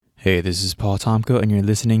Hey, this is Paul Tomko, and you're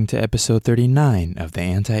listening to episode 39 of The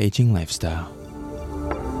Anti-Aging Lifestyle.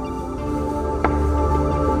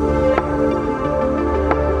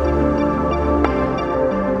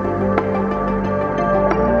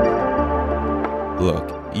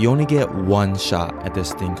 Look, you only get one shot at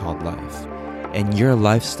this thing called life, and your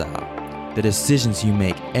lifestyle, the decisions you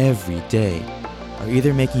make every day, are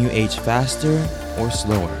either making you age faster or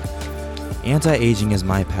slower. Anti-aging is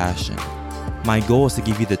my passion. My goal is to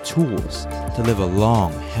give you the tools to live a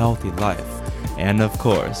long, healthy life. And of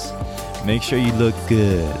course, make sure you look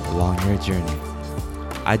good along your journey.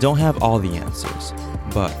 I don't have all the answers,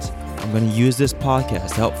 but I'm going to use this podcast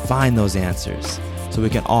to help find those answers so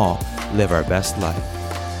we can all live our best life.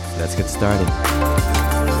 Let's get started.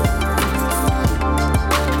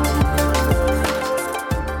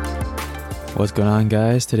 What's going on,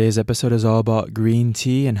 guys? Today's episode is all about green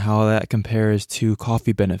tea and how that compares to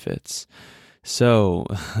coffee benefits. So,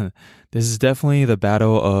 this is definitely the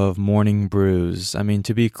battle of morning brews. I mean,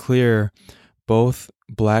 to be clear, both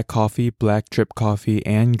black coffee, black drip coffee,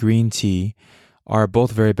 and green tea are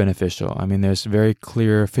both very beneficial. I mean, there's very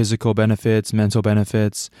clear physical benefits, mental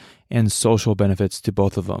benefits, and social benefits to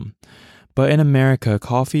both of them. But in America,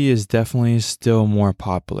 coffee is definitely still more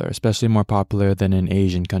popular, especially more popular than in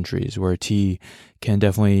Asian countries where tea can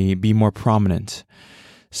definitely be more prominent.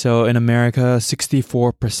 So in America,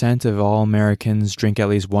 64% of all Americans drink at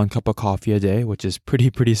least 1 cup of coffee a day, which is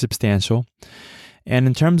pretty substantial. And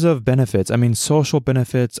in terms of benefits, I mean, social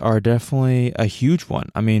benefits are definitely a huge one.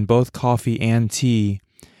 I mean, both coffee and tea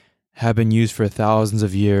have been used for thousands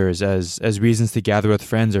of years as reasons to gather with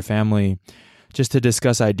friends or family, just to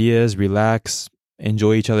discuss ideas, relax,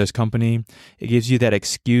 enjoy each other's company. It gives you that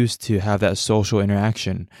excuse to have that social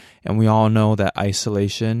interaction. And we all know that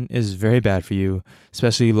isolation is very bad for you,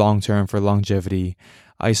 especially long-term for longevity.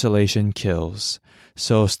 Isolation kills.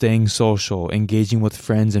 So staying social, engaging with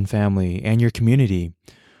friends and family, and your community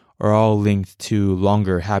are all linked to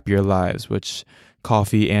longer, happier lives, which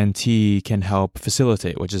coffee and tea can help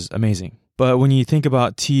facilitate, which is amazing. But when you think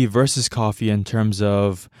about tea versus coffee in terms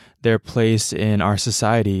of their place in our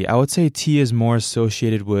society, I would say tea is more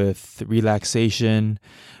associated with relaxation,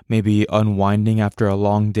 maybe unwinding after a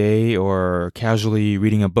long day, or casually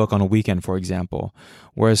reading a book on a weekend, for example.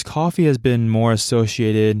 Whereas coffee has been more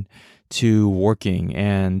associated to working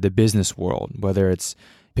and the business world, whether it's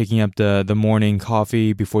picking up the morning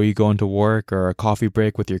coffee before you go into work or a coffee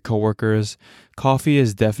break with your coworkers. Coffee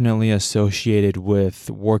is definitely associated with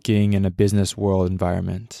working in a business world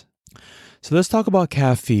environment. So let's talk about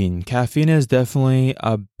caffeine. Caffeine is definitely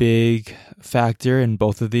a big factor in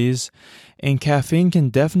both of these. And caffeine can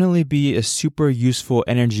definitely be a super useful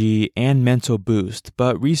energy and mental boost,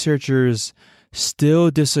 but researchers still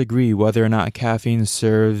disagree whether or not caffeine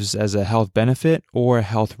serves as a health benefit or a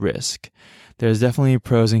health risk. There's definitely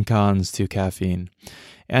pros and cons to caffeine.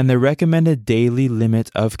 And the recommended daily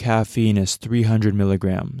limit of caffeine is 300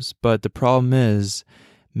 milligrams. But the problem is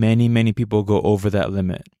many people go over that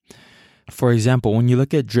limit. For example, when you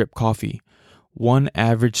look at drip coffee, one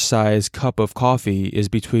average size cup of coffee is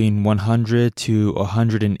between 100 to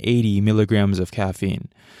 180 milligrams of caffeine.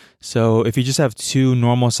 So if you just have 2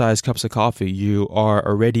 normal size cups of coffee, you are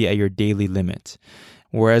already at your daily limit.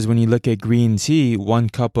 Whereas when you look at green tea, 1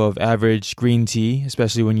 cup of average green tea,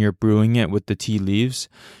 especially when you're brewing it with the tea leaves,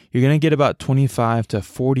 you're going to get about 25 to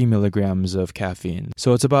 40 milligrams of caffeine.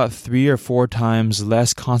 So it's about 3 or 4 times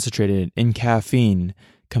less concentrated in caffeine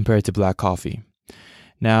compared to black coffee.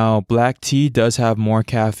 Now, black tea does have more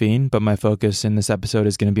caffeine, but my focus in this episode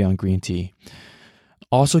is going to be on green tea.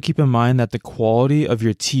 Also keep in mind that the quality of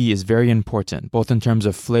your tea is very important, both in terms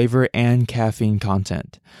of flavor and caffeine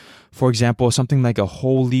content. For example, something like a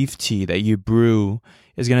whole leaf tea that you brew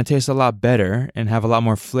is going to taste a lot better and have a lot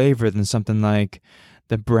more flavor than something like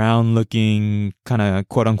the brown looking kind of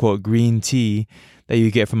quote unquote green tea that you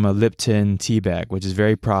get from a Lipton tea bag, which is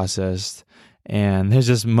very processed. And there's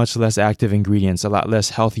just much less active ingredients, a lot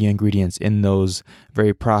less healthy ingredients in those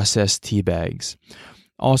very processed tea bags.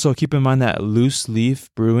 Also, keep in mind that loose leaf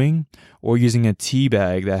brewing or using a tea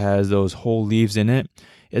bag that has those whole leaves in it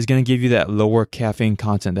is going to give you that lower caffeine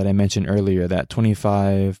content that I mentioned earlier, that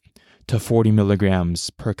 25 to 40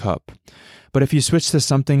 milligrams per cup. But if you switch to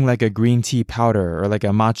something like a green tea powder or like a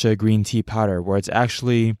matcha green tea powder, where it's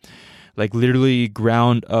actually like literally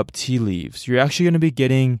ground up tea leaves, you're actually going to be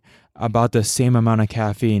getting about the same amount of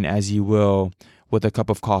caffeine as you will with a cup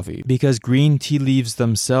of coffee, because green tea leaves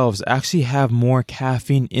themselves actually have more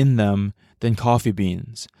caffeine in them than coffee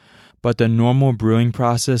beans. But the normal brewing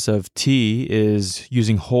process of tea is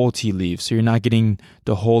using whole tea leaves. So you're not getting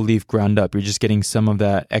the whole leaf ground up. You're just getting some of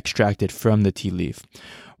that extracted from the tea leaf.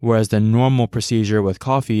 Whereas the normal procedure with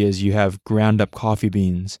coffee is you have ground up coffee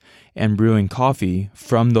beans, and brewing coffee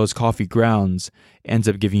from those coffee grounds ends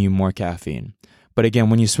up giving you more caffeine. But again,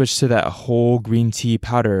 when you switch to that whole green tea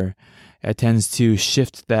powder, it tends to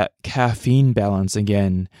shift that caffeine balance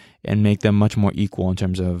again and make them much more equal in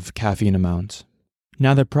terms of caffeine amount.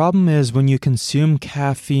 Now, the problem is when you consume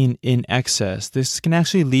caffeine in excess, this can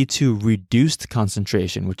actually lead to reduced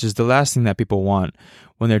concentration, which is the last thing that people want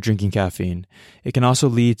when they're drinking caffeine. It can also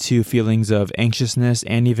lead to feelings of anxiousness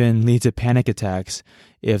and even lead to panic attacks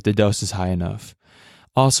if the dose is high enough.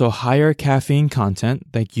 Also, higher caffeine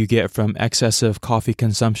content that you get from excessive coffee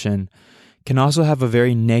consumption can also have a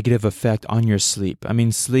very negative effect on your sleep. I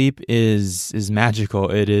mean, sleep is magical.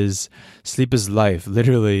 Sleep is life.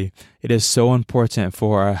 Literally, it is so important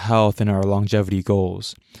for our health and our longevity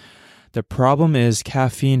goals. The problem is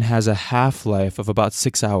caffeine has a half-life of about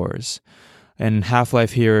 6 hours. And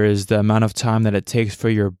half-life here is the amount of time that it takes for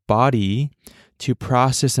your body to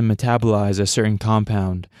process and metabolize a certain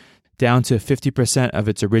compound down to 50% of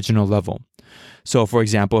its original level. So, for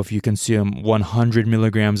example, if you consume 100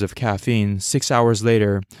 milligrams of caffeine, 6 hours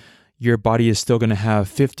later, your body is still going to have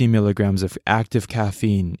 50 milligrams of active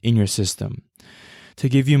caffeine in your system. To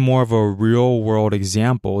give you more of a real-world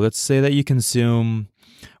example, let's say that you consume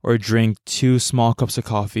or drink 2 small cups of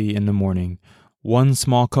coffee in the morning, 1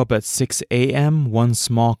 small cup at 6 a.m., 1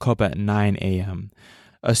 small cup at 9 a.m.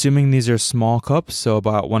 Assuming these are small cups, so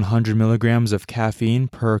about 100 milligrams of caffeine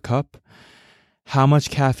per cup, how much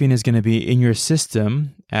caffeine is going to be in your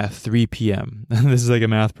system at 3 p.m.? This is like a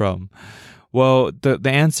math problem. Well, the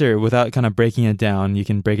answer, without kind of breaking it down, you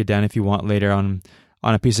can break it down if you want later on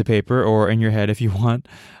a piece of paper or in your head if you want.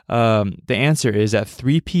 The answer is at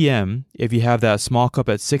 3 p.m., if you have that small cup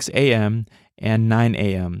at 6 a.m. and 9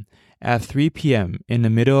 a.m., at 3 p.m. in the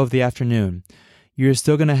middle of the afternoon, you're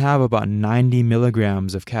still going to have about 90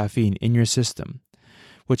 milligrams of caffeine in your system,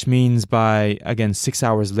 which means by, again, 6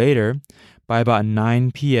 hours later, by about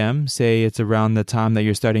 9 p.m., say it's around the time that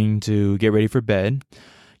you're starting to get ready for bed,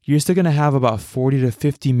 you're still going to have about 40 to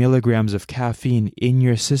 50 milligrams of caffeine in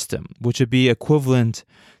your system, which would be equivalent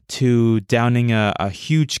to downing a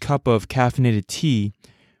huge cup of caffeinated tea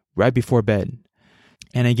right before bed.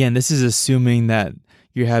 And again, this is assuming that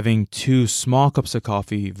you're having 2 small cups of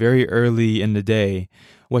coffee very early in the day,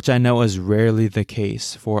 which I know is rarely the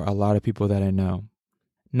case for a lot of people that I know.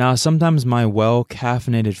 Now, sometimes my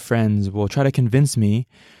well-caffeinated friends will try to convince me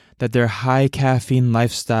that their high caffeine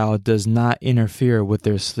lifestyle does not interfere with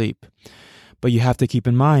their sleep. But you have to keep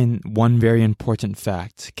in mind one very important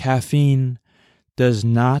fact. Caffeine does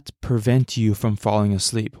not prevent you from falling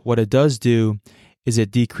asleep. What it does do is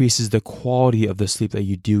it decreases the quality of the sleep that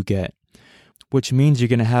you do get, which means you're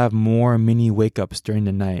going to have more mini wake-ups during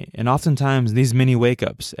the night. And oftentimes, these mini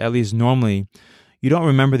wake-ups, at least normally, you don't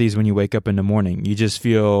remember these when you wake up in the morning. You just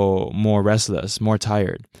feel more restless, more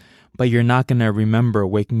tired. But you're not going to remember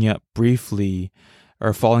waking up briefly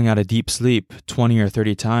or falling out of deep sleep 20 or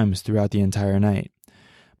 30 times throughout the entire night.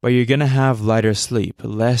 But you're going to have lighter sleep,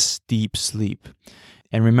 less deep sleep.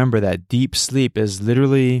 And remember that deep sleep is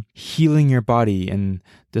literally healing your body and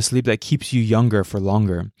the sleep that keeps you younger for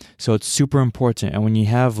longer. So it's super important. And when you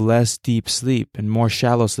have less deep sleep and more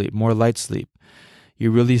shallow sleep, more light sleep,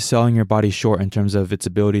 you're really selling your body short in terms of its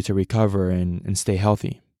ability to recover and stay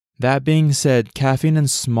healthy. That being said, caffeine in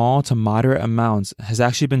small to moderate amounts has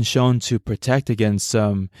actually been shown to protect against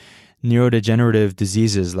some neurodegenerative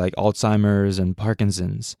diseases like Alzheimer's and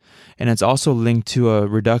Parkinson's. And it's also linked to a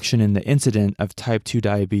reduction in the incidence of type 2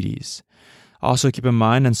 diabetes. Also keep in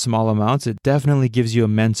mind, in small amounts, it definitely gives you a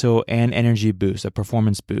mental and energy boost, a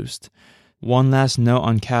performance boost. One last note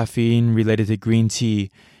on caffeine related to green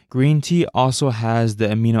tea. Green tea also has the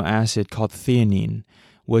amino acid called theanine,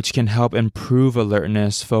 which can help improve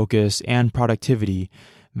alertness, focus, and productivity,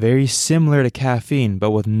 very similar to caffeine,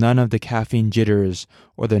 but with none of the caffeine jitters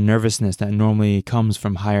or the nervousness that normally comes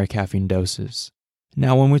from higher caffeine doses.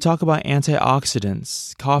 Now, when we talk about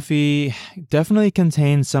antioxidants, coffee definitely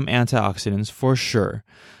contains some antioxidants for sure.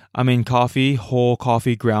 I mean, coffee, whole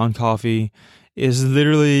coffee, ground coffee, is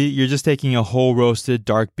literally, you're just taking a whole roasted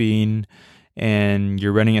dark bean and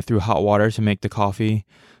you're running it through hot water to make the coffee.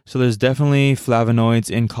 So there's definitely flavonoids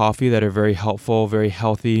in coffee that are very helpful, very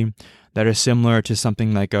healthy, that are similar to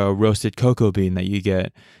something like a roasted cocoa bean that you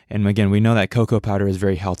get. And again, we know that cocoa powder is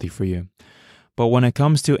very healthy for you. But when it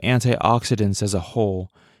comes to antioxidants as a whole,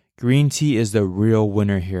 green tea is the real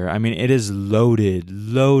winner here. I mean, it is loaded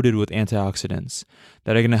with antioxidants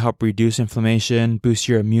that are going to help reduce inflammation, boost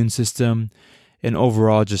your immune system, and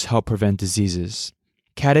overall just help prevent diseases.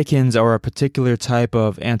 Catechins are a particular type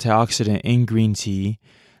of antioxidant in green tea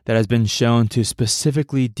that has been shown to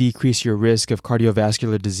specifically decrease your risk of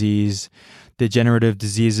cardiovascular disease, degenerative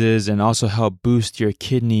diseases, and also help boost your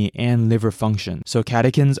kidney and liver function. So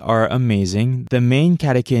catechins are amazing. The main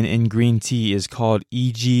catechin in green tea is called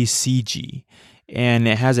EGCG, and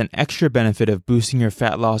it has an extra benefit of boosting your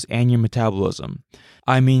fat loss and your metabolism.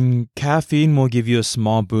 I mean, caffeine will give you a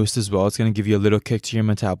small boost as well. It's going to give you a little kick to your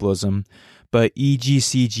metabolism, but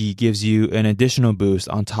EGCG gives you an additional boost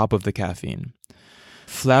on top of the caffeine.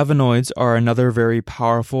 Flavonoids are another very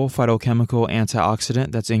powerful phytochemical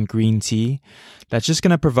antioxidant that's in green tea that's just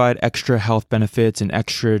going to provide extra health benefits and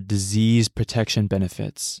extra disease protection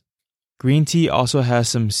benefits. Green tea also has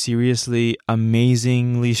some seriously,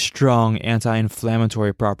 amazingly strong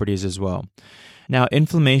anti-inflammatory properties as well. Now,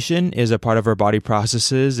 inflammation is a part of our body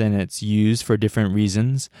processes and it's used for different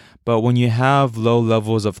reasons, but when you have low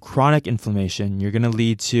levels of chronic inflammation, you're going to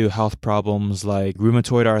lead to health problems like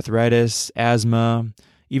rheumatoid arthritis, asthma,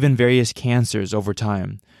 even various cancers over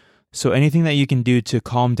time. So anything that you can do to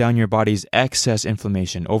calm down your body's excess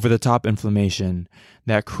inflammation, over-the-top inflammation,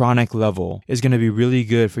 that chronic level, is going to be really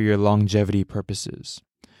good for your longevity purposes.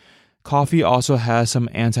 Coffee also has some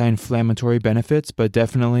anti-inflammatory benefits, but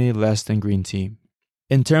definitely less than green tea.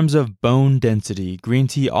 In terms of bone density, green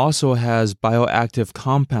tea also has bioactive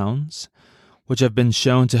compounds, which have been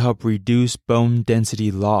shown to help reduce bone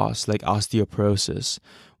density loss, like osteoporosis,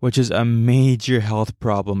 which is a major health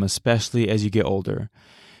problem, especially as you get older.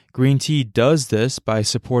 Green tea does this by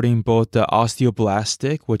supporting both the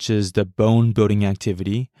osteoblastic, which is the bone building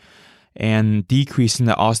activity, and decreasing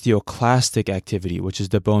the osteoclastic activity, which is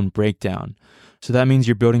the bone breakdown. So that means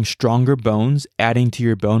you're building stronger bones, adding to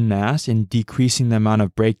your bone mass, and decreasing the amount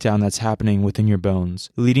of breakdown that's happening within your bones,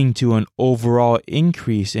 leading to an overall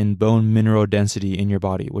increase in bone mineral density in your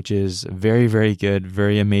body, which is very, very good,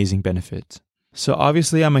 very amazing benefit. So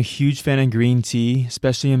obviously I'm a huge fan of green tea,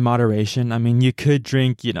 especially in moderation. I mean, you could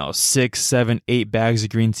drink, 6, 7, 8 bags of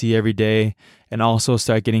green tea every day and also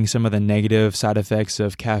start getting some of the negative side effects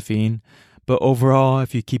of caffeine. But overall,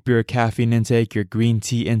 if you keep your caffeine intake, your green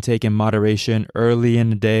tea intake in moderation early in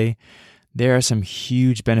the day, there are some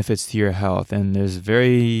huge benefits to your health, and there's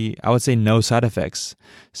no side effects.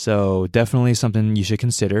 So definitely something you should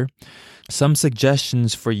consider. Some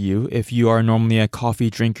suggestions for you if you are normally a coffee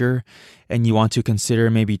drinker and you want to consider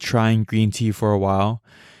maybe trying green tea for a while.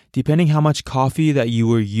 Depending how much coffee that you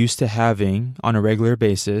were used to having on a regular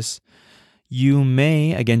basis, you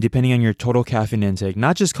may, again, depending on your total caffeine intake,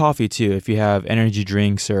 not just coffee too, if you have energy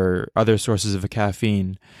drinks or other sources of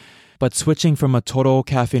caffeine, but switching from a total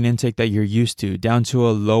caffeine intake that you're used to down to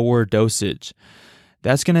a lower dosage,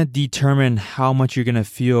 that's going to determine how much you're going to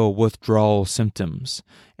feel withdrawal symptoms.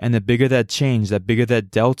 And the bigger that change, the bigger that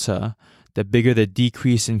delta, the bigger the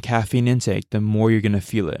decrease in caffeine intake, the more you're going to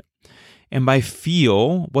feel it. And by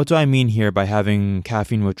feel, what do I mean here by having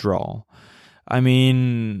caffeine withdrawal? I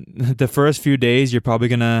mean, the first few days, you're probably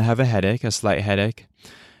going to have a slight headache.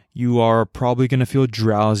 You are probably going to feel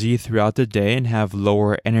drowsy throughout the day and have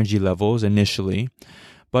lower energy levels initially.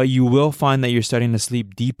 But you will find that you're starting to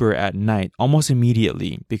sleep deeper at night almost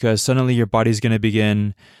immediately because suddenly your body's going to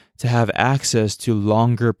begin to have access to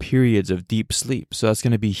longer periods of deep sleep. So that's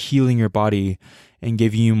going to be healing your body and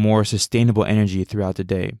giving you more sustainable energy throughout the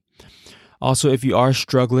day. Also, if you are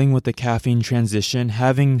struggling with the caffeine transition,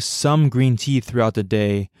 having some green tea throughout the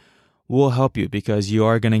day will help you because you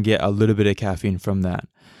are going to get a little bit of caffeine from that.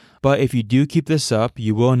 But if you do keep this up,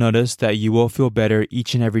 you will notice that you will feel better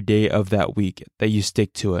each and every day of that week that you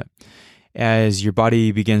stick to it, as your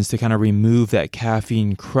body begins to kind of remove that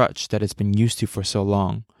caffeine crutch that it's been used to for so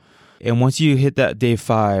long. And once you hit that day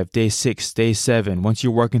 5, day 6, day 7, once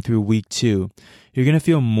you're working through week 2, you're going to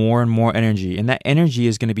feel more and more energy. And that energy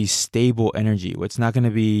is going to be stable energy. It's not going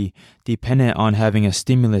to be dependent on having a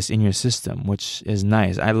stimulus in your system, which is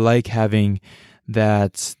nice. I like having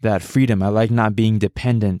that freedom. I like not being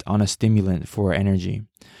dependent on a stimulant for energy.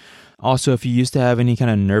 Also, if you used to have any kind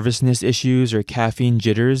of nervousness issues or caffeine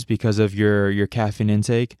jitters because of your caffeine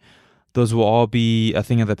intake, those will all be a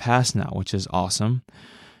thing of the past now, which is awesome.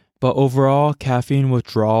 But overall, caffeine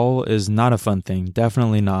withdrawal is not a fun thing,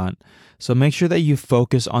 definitely not. So make sure that you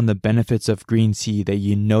focus on the benefits of green tea that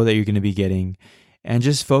you know that you're going to be getting, and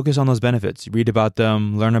just focus on those benefits. Read about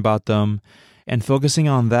them, learn about them, and focusing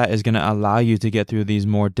on that is going to allow you to get through these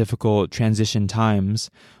more difficult transition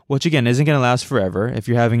times, which again isn't going to last forever. If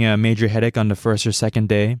you're having a major headache on the first or second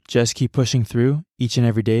day, just keep pushing through. Each and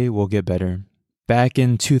every day will get better. Back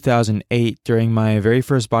in 2008, during my very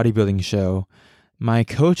first bodybuilding show, my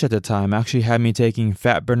coach at the time actually had me taking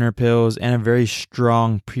fat burner pills and a very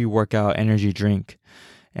strong pre-workout energy drink.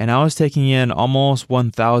 And I was taking in almost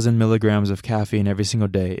 1,000 milligrams of caffeine every single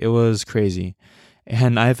day. It was crazy.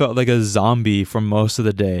 And I felt like a zombie for most of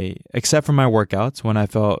the day, except for my workouts when I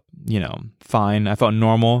felt, fine. I felt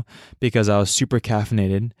normal because I was super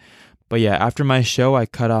caffeinated. But yeah, after my show, I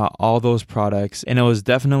cut out all those products, and it was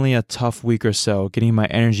definitely a tough week or so getting my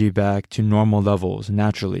energy back to normal levels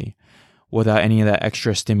naturally without any of that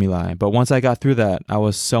extra stimuli. But once I got through that, I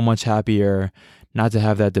was so much happier not to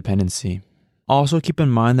have that dependency. Also keep in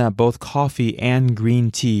mind that both coffee and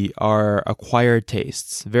green tea are acquired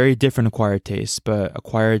tastes, very different acquired tastes, but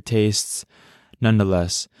acquired tastes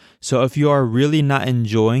nonetheless. So if you are really not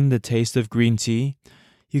enjoying the taste of green tea,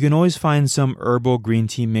 you can always find some herbal green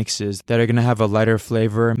tea mixes that are going to have a lighter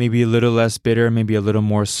flavor, maybe a little less bitter, maybe a little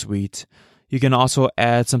more sweet. You can also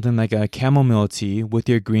add something like a chamomile tea with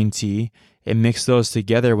your green tea and mix those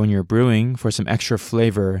together when you're brewing for some extra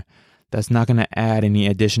flavor that's not going to add any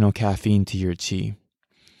additional caffeine to your tea.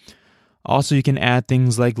 Also, you can add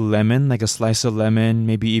things like lemon, like a slice of lemon,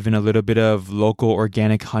 maybe even a little bit of local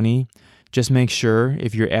organic honey. Just make sure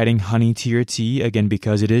if you're adding honey to your tea, again,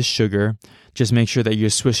 because it is sugar, just make sure that you're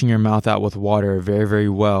swishing your mouth out with water very, very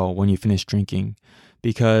well when you finish drinking.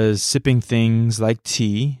 Because sipping things like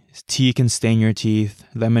tea can stain your teeth.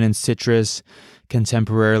 Lemon and citrus can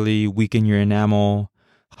temporarily weaken your enamel.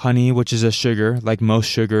 Honey, which is a sugar, like most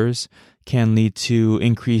sugars, can lead to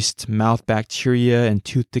increased mouth bacteria and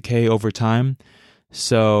tooth decay over time.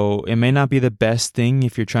 So it may not be the best thing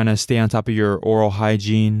if you're trying to stay on top of your oral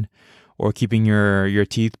hygiene or keeping your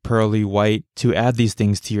teeth pearly white to add these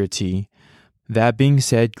things to your tea. That being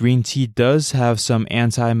said, green tea does have some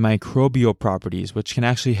antimicrobial properties, which can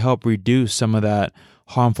actually help reduce some of that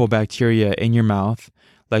harmful bacteria in your mouth,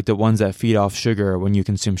 like the ones that feed off sugar when you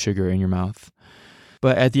consume sugar in your mouth.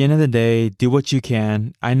 But at the end of the day, do what you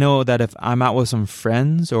can. I know that if I'm out with some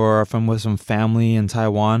friends or if I'm with some family in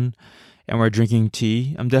Taiwan and we're drinking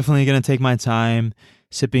tea, I'm definitely going to take my time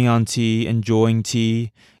sipping on tea, enjoying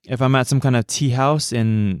tea. If I'm at some kind of tea house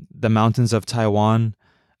in the mountains of Taiwan,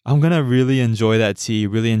 I'm going to really enjoy that tea,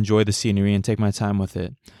 really enjoy the scenery and take my time with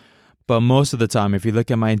it. But most of the time, if you look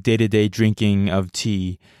at my day-to-day drinking of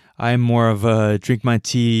tea, I'm more of a drink my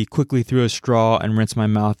tea quickly through a straw and rinse my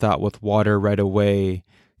mouth out with water right away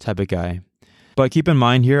type of guy. But keep in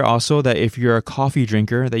mind here also that if you're a coffee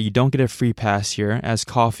drinker, that you don't get a free pass here, as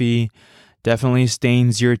coffee definitely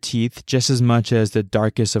stains your teeth just as much as the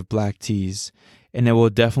darkest of black teas, and it will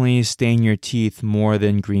definitely stain your teeth more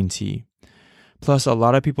than green tea. Plus, a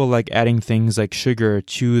lot of people like adding things like sugar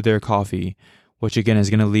to their coffee, which again is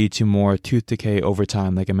going to lead to more tooth decay over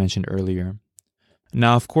time, like I mentioned earlier.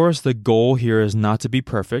 Now, of course, the goal here is not to be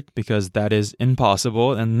perfect because that is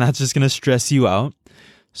impossible and that's just going to stress you out.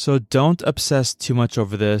 So don't obsess too much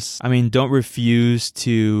over this. I mean, don't refuse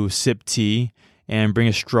to sip tea and bring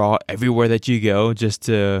a straw everywhere that you go just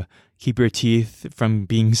to keep your teeth from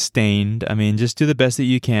being stained. I mean, just do the best that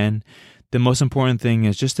you can. The most important thing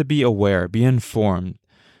is just to be aware, be informed,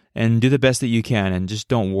 and do the best that you can and just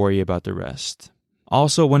don't worry about the rest.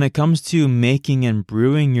 Also, when it comes to making and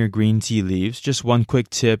brewing your green tea leaves, just one quick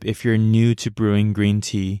tip if you're new to brewing green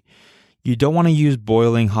tea, you don't want to use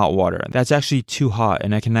boiling hot water. That's actually too hot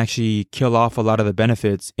and that can actually kill off a lot of the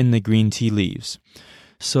benefits in the green tea leaves.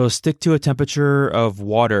 So stick to a temperature of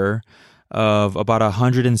water of about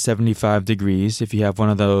 175 degrees if you have one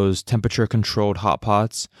of those temperature controlled hot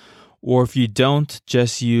pots. Or if you don't,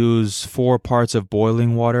 just use 4 parts of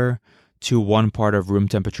boiling water to 1 part of room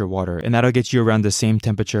temperature water, and that'll get you around the same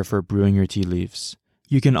temperature for brewing your tea leaves.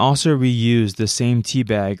 You can also reuse the same tea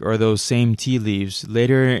bag or those same tea leaves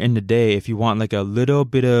later in the day if you want like a little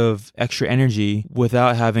bit of extra energy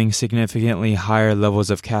without having significantly higher levels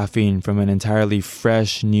of caffeine from an entirely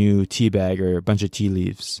fresh new tea bag or a bunch of tea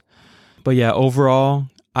leaves. But yeah, overall,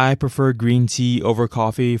 I prefer green tea over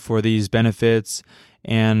coffee for these benefits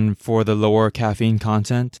and for the lower caffeine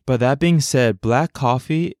content. But that being said, black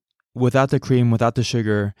coffee without the cream, without the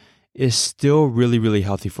sugar, is still really, really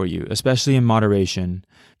healthy for you, especially in moderation,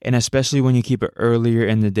 and especially when you keep it earlier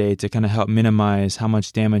in the day to kind of help minimize how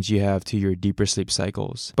much damage you have to your deeper sleep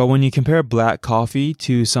cycles. But when you compare black coffee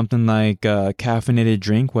to something like a caffeinated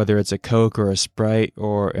drink, whether it's a Coke or a Sprite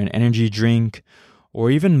or an energy drink, or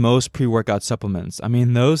even most pre-workout supplements, I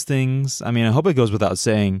mean, those things, I hope it goes without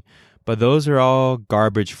saying, but those are all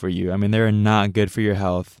garbage for you. I mean, they're not good for your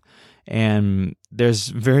health. And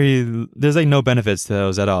there's like no benefits to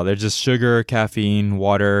those at all. They're just sugar, caffeine,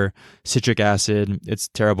 water, citric acid. It's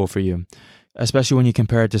terrible for you, especially when you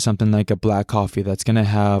compare it to something like a black coffee that's going to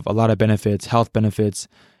have a lot of benefits, health benefits,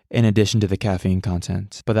 in addition to the caffeine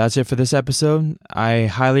content. But that's it for this episode. I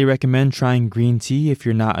highly recommend trying green tea if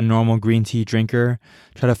you're not a normal green tea drinker.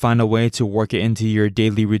 Try to find a way to work it into your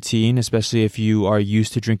daily routine, especially if you are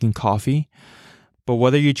used to drinking coffee. But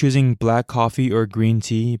whether you're choosing black coffee or green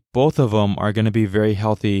tea, both of them are going to be very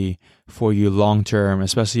healthy for you long term,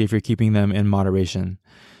 especially if you're keeping them in moderation.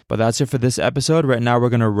 But that's it for this episode. Right now, we're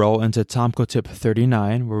going to roll into Tomko Tip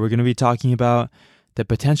 39, where we're going to be talking about the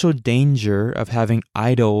potential danger of having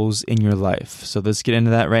idols in your life. So let's get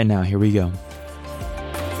into that right now. Here we go.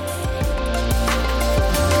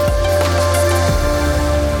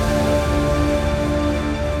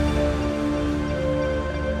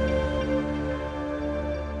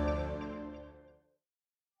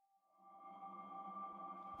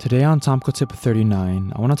 Today on Tomko Tip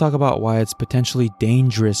 39, I want to talk about why it's potentially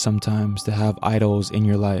dangerous sometimes to have idols in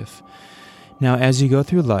your life. Now, as you go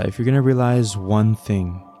through life, you're going to realize one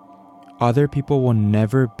thing. Other people will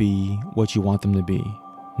never be what you want them to be.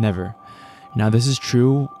 Never. Now, this is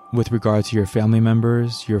true with regard to your family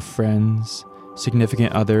members, your friends,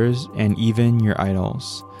 significant others, and even your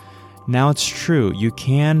idols. Now, it's true, you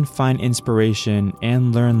can find inspiration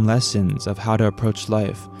and learn lessons of how to approach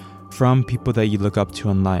life from people that you look up to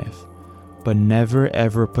in life, but never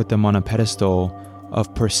ever put them on a pedestal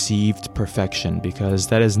of perceived perfection, because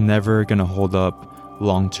that is never going to hold up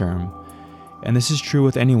long term. And this is true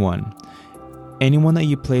with anyone. Anyone that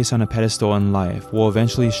you place on a pedestal in life will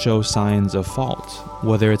eventually show signs of fault,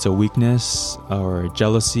 whether it's a weakness or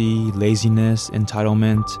jealousy, laziness,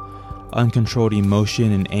 entitlement, uncontrolled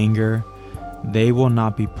emotion, and anger. They will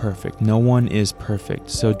not be perfect. No one is perfect.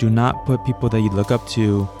 So do not put people that you look up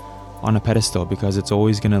to on a pedestal, because it's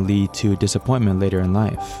always going to lead to disappointment later in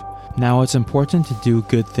life. Now, it's important to do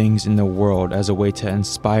good things in the world as a way to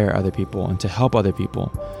inspire other people and to help other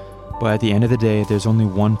people. But at the end of the day, there's only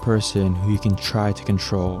one person who you can try to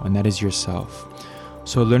control, and that is yourself.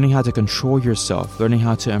 So learning how to control yourself, learning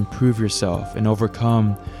how to improve yourself and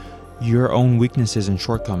overcome your own weaknesses and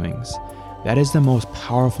shortcomings, that is the most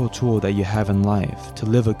powerful tool that you have in life to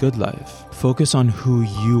live a good life. Focus on who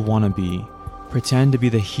you want to be. Pretend to be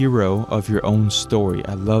the hero of your own story.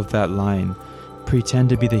 I love that line. Pretend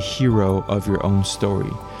to be the hero of your own story.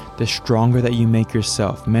 The stronger that you make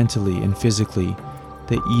yourself mentally and physically,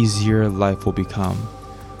 the easier life will become.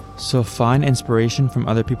 So find inspiration from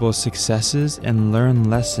other people's successes and learn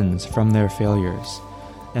lessons from their failures.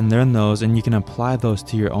 And learn those, and you can apply those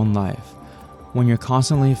to your own life. When you're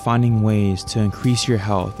constantly finding ways to increase your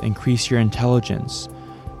health, increase your intelligence,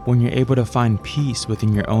 when you're able to find peace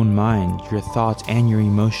within your own mind, your thoughts, and your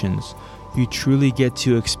emotions, you truly get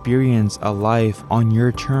to experience a life on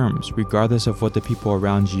your terms, regardless of what the people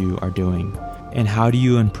around you are doing. And how do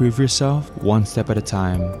you improve yourself? One step at a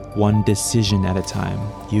time, one decision at a time.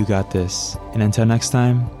 You got this. And until next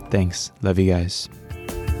time, thanks. Love you guys.